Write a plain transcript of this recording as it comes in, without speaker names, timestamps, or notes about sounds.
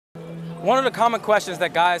One of the common questions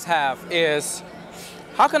that guys have is,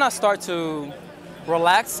 how can I start to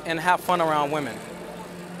relax and have fun around women?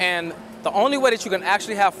 And the only way that you can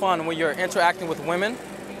actually have fun when you're interacting with women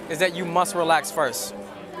is that you must relax first.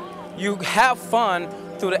 You have fun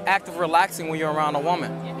through the act of relaxing when you're around a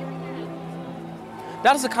woman.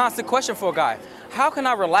 That is a constant question for a guy. How can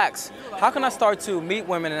I relax? How can I start to meet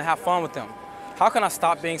women and have fun with them? How can I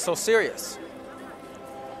stop being so serious?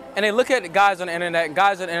 And they look at guys on the internet, and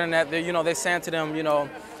guys on the internet, they say to them,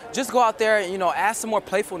 just go out there and, add some more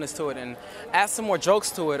playfulness to it and add some more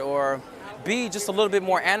jokes to it, or be just a little bit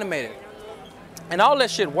more animated. And all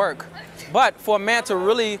that shit work. But for a man to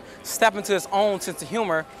really step into his own sense of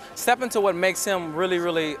humor, step into what makes him really,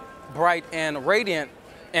 really bright and radiant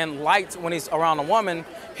and light when he's around a woman,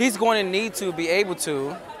 he's going to need to be able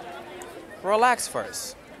to relax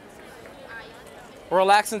first.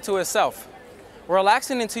 Relax into himself.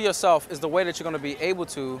 Relaxing into yourself is the way that you're going to be able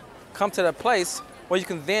to come to that place where you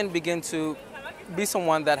can then begin to be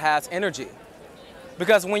someone that has energy.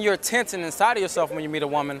 Because when you're tense and inside of yourself when you meet a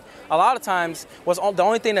woman, a lot of times the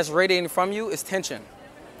only thing that's radiating from you is tension.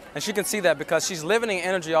 And she can see that because she's living in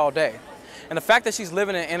energy all day. And the fact that she's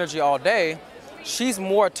living in energy all day, she's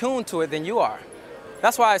more attuned to it than you are.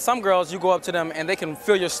 That's why some girls, you go up to them and they can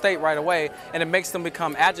feel your state right away, and it makes them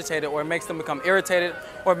become agitated, or it makes them become irritated,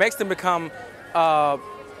 or it makes them become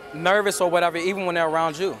nervous or whatever, even when they're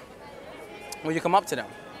around you, when you come up to them.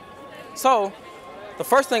 So the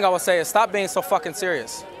first thing I would say is stop being so fucking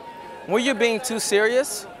serious. When you're being too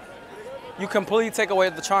serious, you completely take away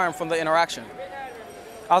the charm from the interaction.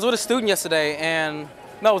 I was with a student yesterday, and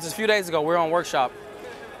no, it was just a few days ago, we were on workshop,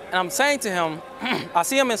 and I'm saying to him, I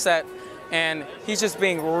see him in set, and he's just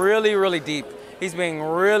being really, really deep. He's being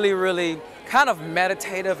really, really kind of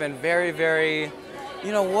meditative and very, very,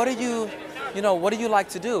 what do you like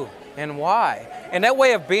to do and why? And that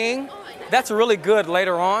way of being, that's really good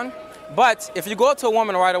later on. But if you go up to a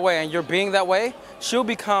woman right away and you're being that way, she'll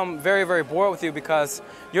become very, very bored with you because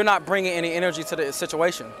you're not bringing any energy to the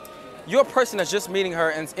situation. You're a person that's just meeting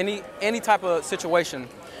her in any type of situation.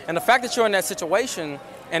 And the fact that you're in that situation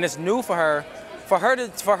and it's new for her,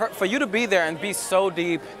 for you to be there and be so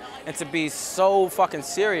deep and to be so fucking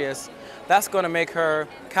serious, that's going to make her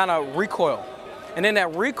kind of recoil. And in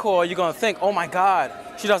that recoil, you're going to think, oh my God,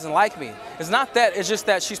 she doesn't like me. It's not that, it's just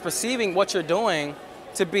that she's perceiving what you're doing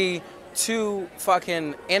to be too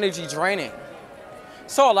fucking energy draining.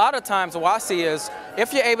 So a lot of times what I see is,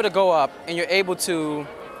 if you're able to go up and you're able to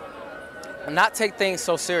not take things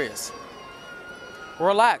so serious,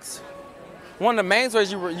 relax. One of the main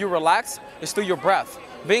ways you relax is through your breath,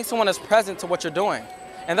 being someone that's present to what you're doing.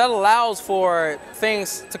 And that allows for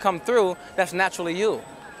things to come through that's naturally you.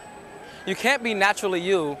 You can't be naturally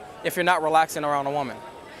you if you're not relaxing around a woman.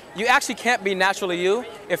 You actually can't be naturally you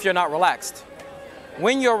if you're not relaxed.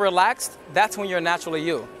 When you're relaxed, that's when you're naturally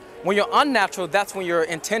you. When you're unnatural, that's when you're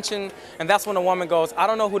in tension, and that's when a woman goes, I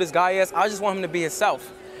don't know who this guy is, I just want him to be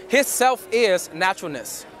himself. His self is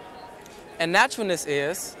naturalness. And naturalness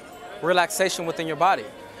is relaxation within your body.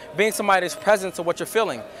 Being somebody that's present to what you're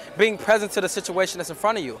feeling. Being present to the situation that's in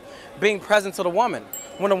front of you. Being present to the woman.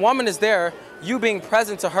 When a woman is there, you being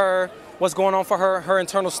present to her, what's going on for her, her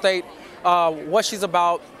internal state, what she's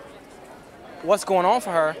about, what's going on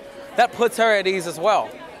for her, that puts her at ease as well.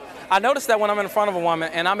 I notice that when I'm in front of a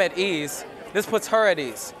woman and I'm at ease, this puts her at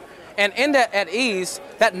ease. And in that at ease,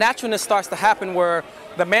 that naturalness starts to happen where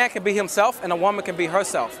the man can be himself and a woman can be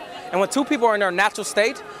herself. And when two people are in their natural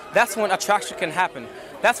state, that's when attraction can happen.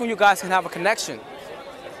 That's when you guys can have a connection.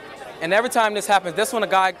 And every time this happens, that's when a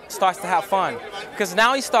guy starts to have fun. Because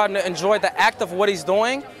now he's starting to enjoy the act of what he's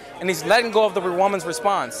doing, and he's letting go of the woman's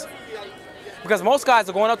response. Because most guys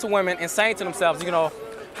are going up to women and saying to themselves,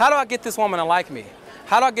 how do I get this woman to like me?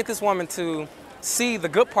 How do I get this woman to see the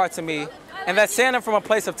good parts of me? And that's saying it from a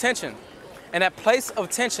place of tension. And that place of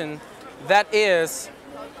tension, that is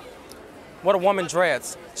what a woman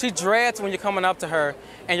dreads. She dreads when you're coming up to her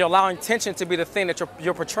and you're allowing tension to be the thing that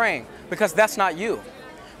you're portraying, because that's not you.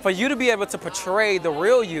 For you to be able to portray the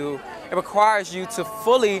real you, it requires you to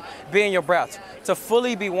fully be in your breath, to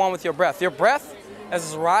fully be one with your breath. Your breath, as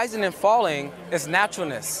it's rising and falling, is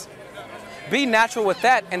naturalness. Be natural with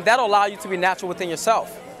that, and that'll allow you to be natural within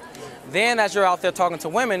yourself. Then as you're out there talking to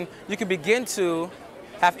women, you can begin to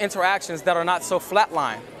have interactions that are not so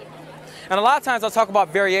flatline. And a lot of times I'll talk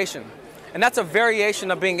about variation. And that's a variation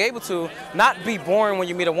of being able to not be boring when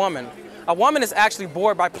you meet a woman. A woman is actually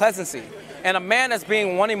bored by pleasancy. And a man that's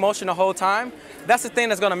being one emotion the whole time, that's the thing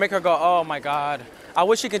that's going to make her go, oh my God, I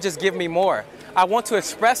wish he could just give me more. I want to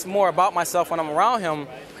express more about myself when I'm around him,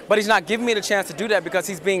 but he's not giving me the chance to do that because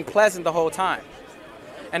he's being pleasant the whole time.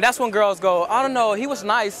 And that's when girls go, I don't know, he was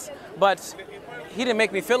nice, but he didn't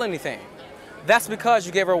make me feel anything. That's because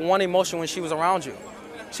you gave her one emotion when she was around you.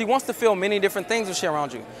 She wants to feel many different things when she's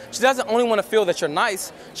around you. She doesn't only want to feel that you're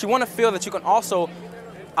nice, she wants to feel that you can also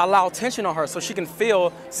allow attention on her so she can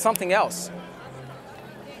feel something else.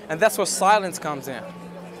 And that's where silence comes in.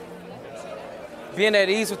 Being at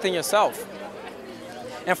ease within yourself.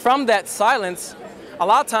 And from that silence, a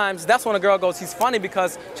lot of times that's when a girl goes, he's funny,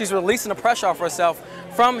 because she's releasing the pressure off herself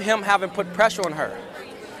from him having put pressure on her.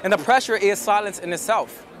 And the pressure is silence in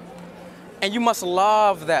itself. And you must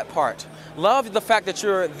love that part. Love the fact that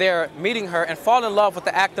you're there meeting her and fall in love with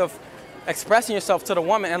the act of expressing yourself to the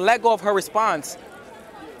woman and let go of her response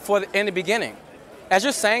in the beginning. As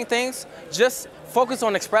you're saying things, just focus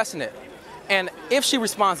on expressing it. And if she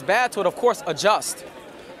responds bad to it, of course, adjust.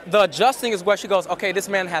 The adjusting is where she goes, okay, this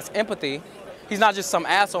man has empathy. He's not just some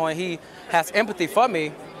asshole and he has empathy for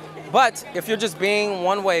me. But if you're just being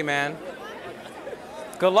one way, man,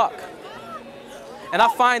 good luck. And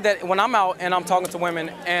I find that when I'm out and I'm talking to women,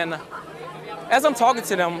 and as I'm talking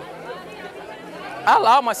to them, I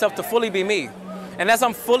allow myself to fully be me. And as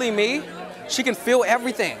I'm fully me, she can feel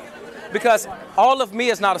everything. Because all of me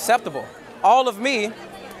is not acceptable. All of me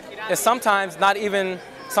is sometimes not even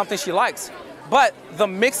something she likes. But the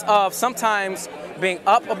mix of sometimes being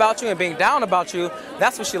up about you and being down about you,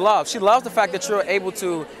 that's what she loves. She loves the fact that you're able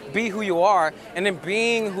to be who you are, and in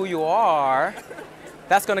being who you are,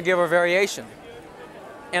 that's going to give her variation.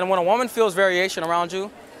 And when a woman feels variation around you,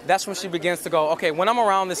 that's when she begins to go, okay, when I'm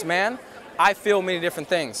around this man, I feel many different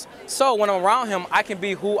things. So when I'm around him, I can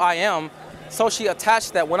be who I am. So she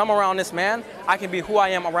attached that when I'm around this man, I can be who I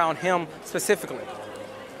am around him specifically.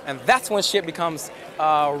 And that's when shit becomes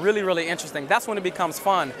really, really interesting. That's when it becomes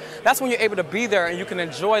fun. That's when you're able to be there and you can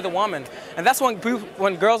enjoy the woman. And that's when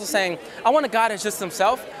girls are saying, I want a guy that's just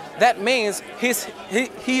himself. That means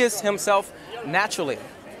he is himself naturally.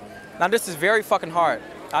 Now this is very fucking hard.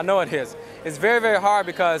 I know it is. It's very, very hard,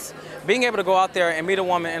 because being able to go out there and meet a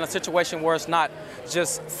woman in a situation where it's not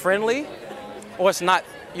just friendly, or it's not,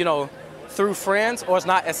 you know, through friends, or it's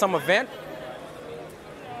not at some event,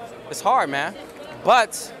 it's hard, man.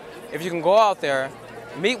 But if you can go out there,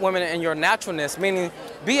 meet women in your naturalness, meaning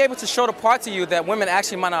be able to show the parts of you that women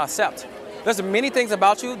actually might not accept. There's many things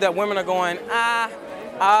about you that women are going,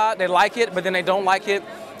 they like it, but then they don't like it.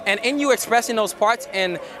 And in you expressing those parts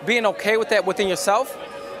and being okay with that within yourself,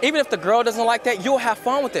 even if the girl doesn't like that, you'll have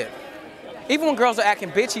fun with it. Even when girls are acting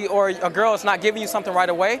bitchy or a girl is not giving you something right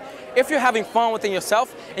away, if you're having fun within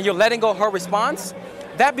yourself and you're letting go of her response,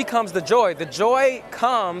 that becomes the joy. The joy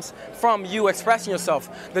comes from you expressing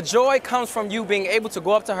yourself. The joy comes from you being able to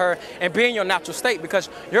go up to her and be in your natural state, because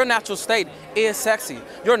your natural state is sexy.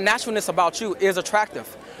 Your naturalness about you is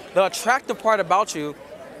attractive. The attractive part about you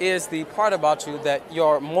is the part about you that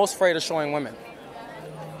you're most afraid of showing women.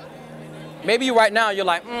 Maybe right now you're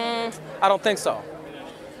like, I don't think so.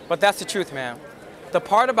 But that's the truth, man. The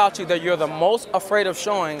part about you that you're the most afraid of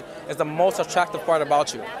showing is the most attractive part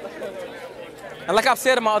about you. And like I've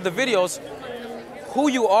said in my other videos, who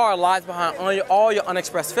you are lies behind all your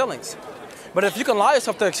unexpressed feelings. But if you can allow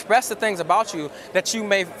yourself to express the things about you that you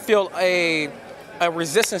may feel a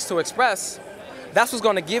resistance to express, that's what's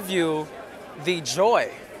going to give you the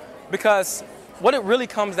joy. Because what it really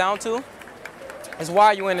comes down to is, why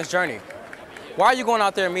are you in this journey? Why are you going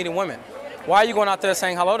out there and meeting women? Why are you going out there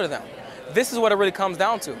saying hello to them? This is what it really comes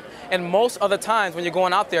down to. And most other times when you're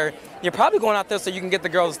going out there, you're probably going out there so you can get the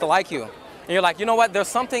girls to like you. And you're like, you know what, there's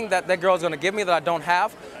something that girl's going to give me that I don't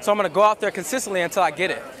have, so I'm going to go out there consistently until I get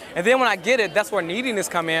it. And then when I get it, that's where neediness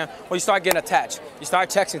come in, where you start getting attached. You start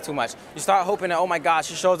texting too much. You start hoping that, oh my God,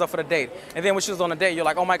 she shows up for the date. And then when she's on the date, you're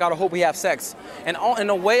like, oh my God, I hope we have sex. And in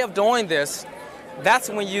a way of doing this, that's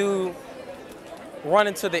when you run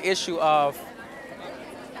into the issue of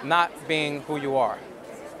not being who you are.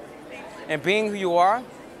 And being who you are,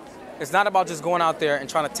 it's not about just going out there and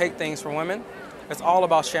trying to take things from women. It's all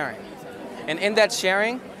about sharing. And in that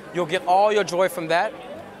sharing, you'll get all your joy from that,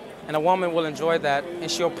 and a woman will enjoy that, and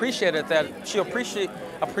she'll appreciate it. She'll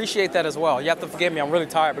appreciate that as well. You have to forgive me, I'm really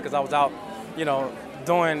tired because I was out, you know,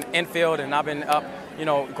 doing infield, and I've been up, you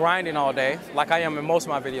know, grinding all day, like I am in most of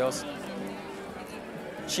my videos.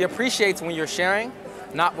 She appreciates when you're sharing,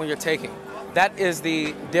 not when you're taking. That is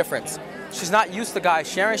the difference. She's not used to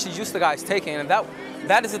guys sharing, she's used to guys taking, and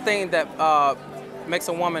that is the thing that makes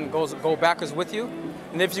a woman go backwards with you.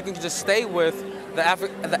 And if you can just stay with the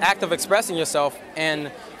act of expressing yourself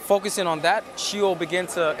and focusing on that, she'll begin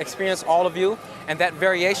to experience all of you, and that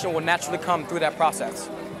variation will naturally come through that process.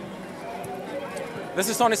 This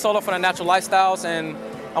is Tony Solo from The Natural Lifestyles, and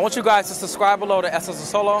I want you guys to subscribe below to Essence of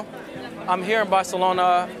Solo. I'm here in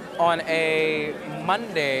Barcelona on a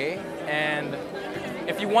Monday, and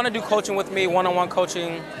if you want to do coaching with me, one-on-one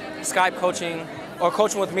coaching, Skype coaching, or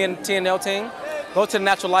coaching with me and TNL team, go to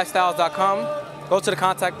naturallifestyles.com, go to the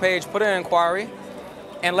contact page, put in an inquiry,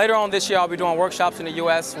 and later on this year I'll be doing workshops in the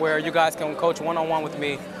US where you guys can coach one-on-one with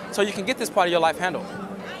me so you can get this part of your life handled.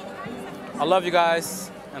 I love you guys,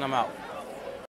 and I'm out.